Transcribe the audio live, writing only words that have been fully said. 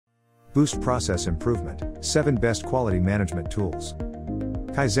Boost process improvement, 7 best quality management tools.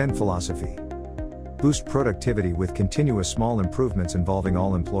 Kaizen philosophy. Boost productivity with continuous small improvements involving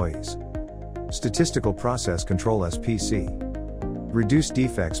all employees. Statistical process control SPC. Reduce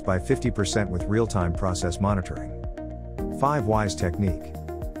defects by 50% with real-time process monitoring. 5 whys technique.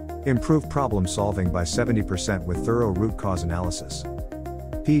 Improve problem solving by 70% with thorough root cause analysis.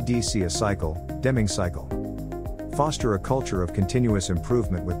 PDCA cycle, Deming cycle. Foster a culture of continuous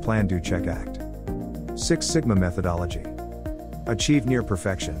improvement with Plan Do Check Act. 6 Sigma methodology. Achieve near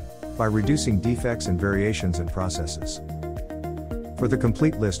perfection by reducing defects and variations in processes. For the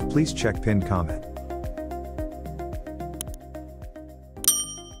complete list, please check pinned comment.